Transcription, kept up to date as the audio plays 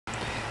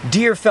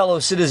Dear fellow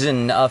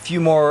citizen, a few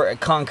more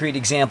concrete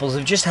examples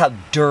of just how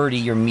dirty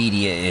your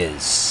media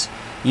is.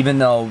 Even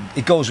though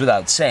it goes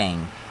without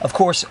saying. Of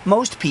course,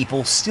 most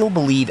people still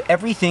believe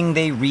everything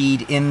they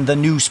read in the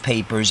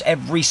newspapers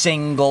every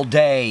single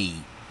day.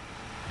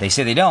 They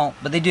say they don't,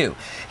 but they do.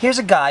 Here's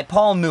a guy,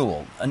 Paul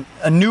Newell,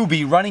 a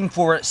newbie running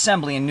for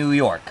assembly in New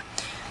York.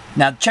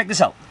 Now, check this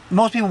out.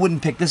 Most people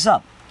wouldn't pick this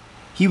up.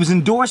 He was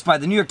endorsed by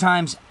the New York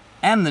Times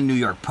and the New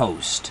York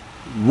Post.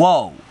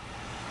 Whoa.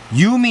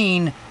 You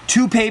mean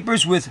two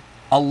papers with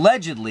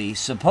allegedly,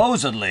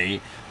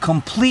 supposedly,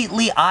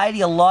 completely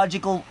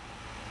ideological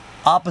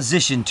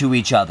opposition to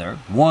each other,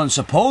 one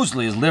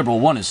supposedly is liberal,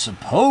 one is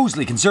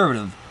supposedly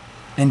conservative,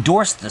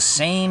 endorsed the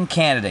same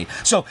candidate.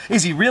 So,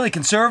 is he really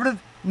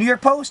conservative, New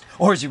York Post,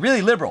 or is he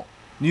really liberal,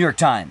 New York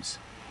Times?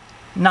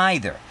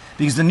 Neither,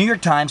 because the New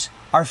York Times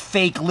are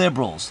fake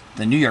liberals,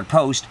 the New York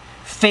Post,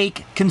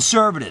 fake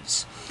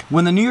conservatives.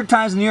 When the New York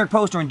Times and the New York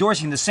Post are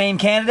endorsing the same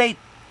candidate,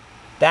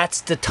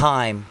 that's the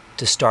time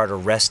to start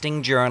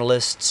arresting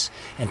journalists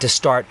and to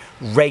start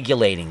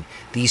regulating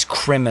these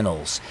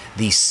criminals,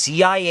 these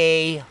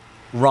CIA-run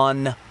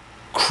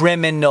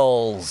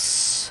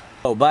criminals.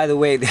 Oh, by the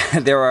way,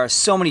 there are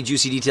so many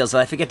juicy details that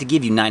I forget to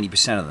give you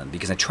 90% of them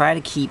because I try to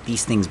keep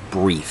these things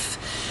brief.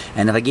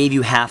 And if I gave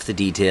you half the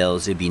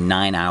details, it'd be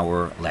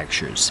 9-hour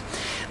lectures.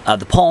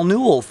 The Paul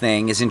Newell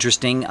thing is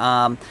interesting.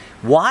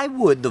 Why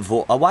would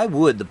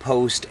the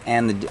Post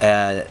and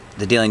the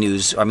Daily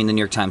News, the New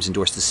York Times,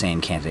 endorse the same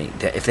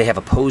candidate if they have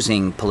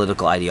opposing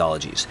political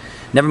ideologies?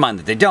 Never mind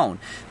that they don't,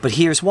 but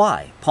here's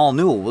why. Paul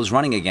Newell was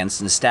running against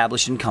an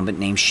established incumbent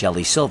named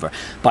Shelley Silver.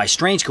 By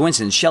strange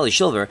coincidence, Shelley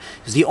Silver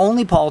is the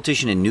only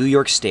politician in New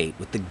York State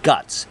with the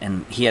guts,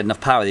 and he had enough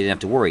power they didn't have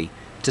to worry,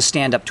 to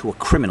stand up to a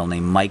criminal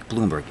named Mike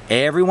Bloomberg.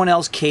 Everyone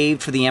else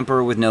caved for the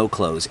emperor with no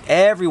clothes.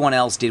 Everyone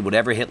else did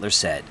whatever Hitler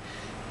said.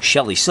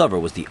 Shelley Silver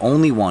was the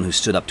only one who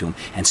stood up to him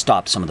and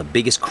stopped some of the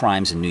biggest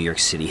crimes in New York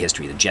City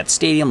history. The Jet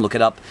Stadium, look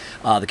it up.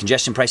 The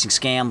congestion pricing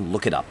scam,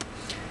 look it up.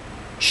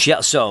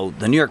 So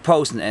the New York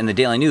Post and the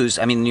Daily News,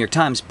 the New York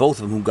Times, both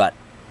of them who got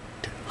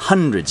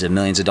hundreds of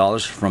millions of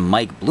dollars from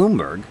Mike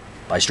Bloomberg,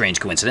 by strange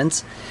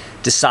coincidence,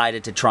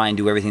 decided to try and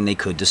do everything they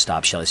could to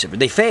stop Shelley Silver.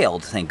 They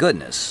failed, thank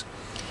goodness.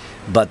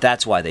 But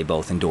that's why they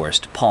both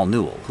endorsed Paul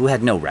Newell, who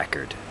had no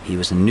record. He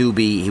was a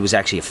newbie. He was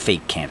actually a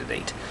fake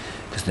candidate.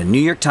 Because the New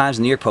York Times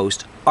and the New York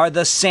Post are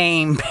the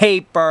same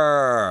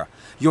paper.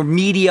 Your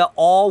media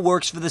all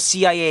works for the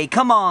CIA.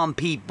 Come on,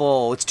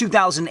 people. It's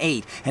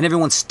 2008, and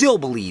everyone still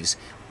believes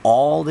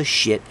all the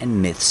shit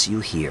and myths you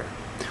hear.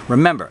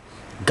 Remember,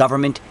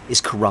 government is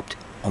corrupt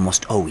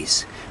almost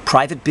always.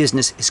 Private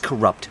business is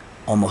corrupt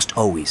almost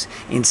always.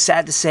 And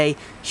sad to say,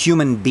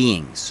 human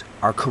beings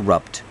are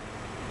corrupt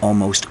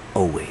almost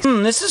always.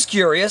 This is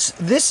curious.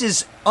 This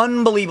is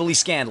unbelievably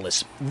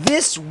scandalous.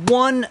 This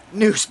one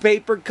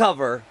newspaper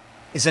cover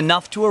is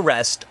enough to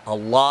arrest a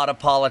lot of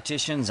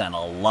politicians and a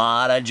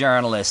lot of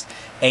journalists.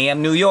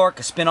 AM New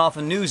York, a spin-off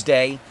of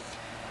Newsday,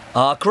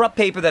 a corrupt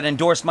paper that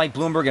endorsed Mike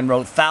Bloomberg and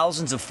wrote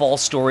thousands of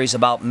false stories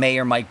about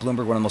Mayor Mike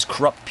Bloomberg, one of the most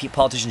corrupt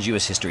politicians in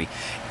U.S. history.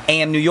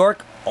 AM New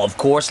York, of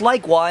course,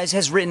 likewise,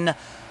 has written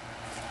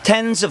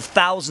tens of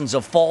thousands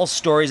of false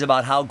stories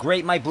about how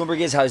great Mike Bloomberg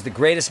is, how he's the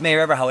greatest mayor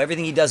ever, how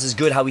everything he does is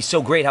good, how he's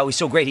so great,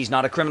 he's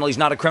not a criminal, he's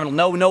not a criminal.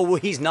 No,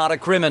 he's not a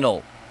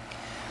criminal.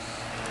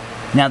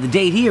 Now, the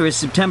date here is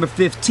September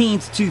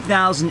 15th,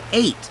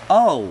 2008.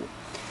 Oh,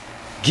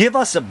 give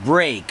us a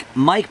break.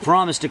 Mike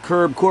promised to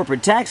curb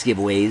corporate tax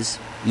giveaways,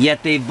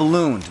 yet they've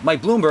ballooned.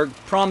 Mike Bloomberg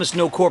promised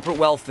no corporate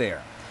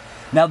welfare.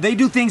 Now, they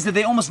do things that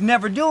they almost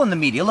never do in the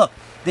media. Look,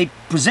 they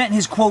present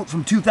his quote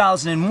from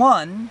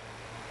 2001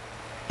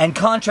 and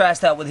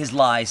contrast that with his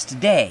lies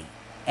today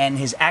and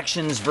his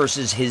actions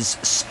versus his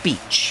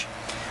speech.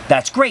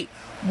 That's great.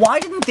 Why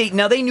didn't they?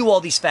 Now, they knew all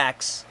these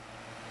facts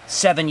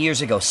 7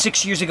 years ago,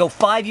 6 years ago,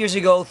 5 years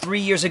ago, 3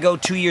 years ago,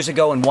 2 years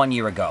ago, and 1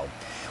 year ago.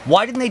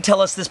 Why didn't they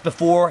tell us this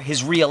before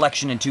his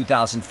re-election in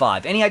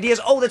 2005? Any ideas?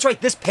 Oh, that's right.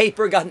 This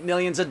paper got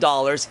millions of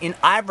dollars in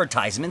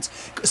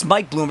advertisements because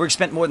Mike Bloomberg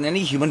spent more than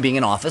any human being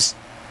in office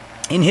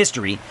in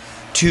history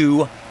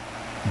to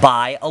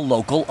buy a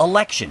local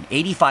election.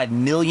 $85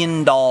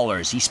 million.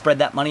 He spread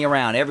that money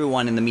around.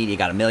 Everyone in the media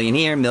got $1 million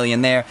here, $1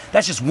 million there.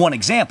 That's just one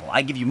example.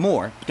 I give you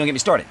more, but don't get me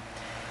started.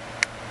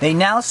 They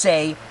now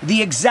say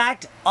the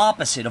exact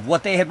opposite of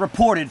what they had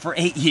reported for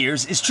 8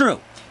 years is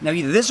true. Now,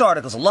 either this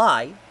article's a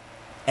lie,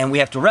 and we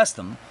have to arrest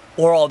them,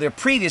 or all their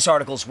previous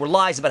articles were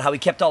lies about how he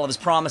kept all of his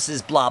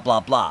promises, blah, blah,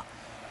 blah.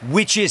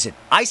 Which is it?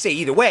 I say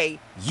either way,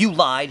 you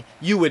lied,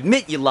 you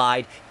admit you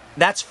lied.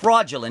 That's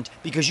fraudulent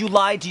because you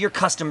lied to your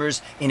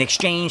customers in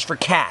exchange for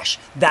cash.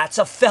 That's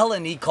a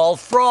felony called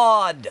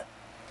fraud.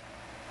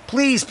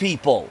 Please,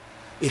 people,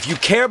 if you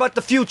care about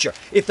the future,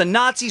 if the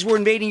Nazis were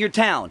invading your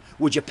town,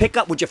 would you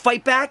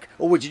fight back,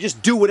 or would you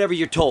just do whatever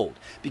you're told?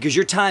 Because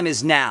your time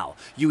is now.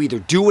 You either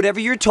do whatever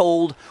you're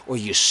told, or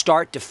you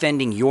start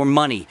defending your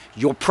money,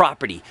 your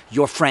property,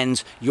 your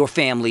friends, your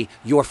family,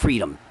 your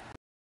freedom.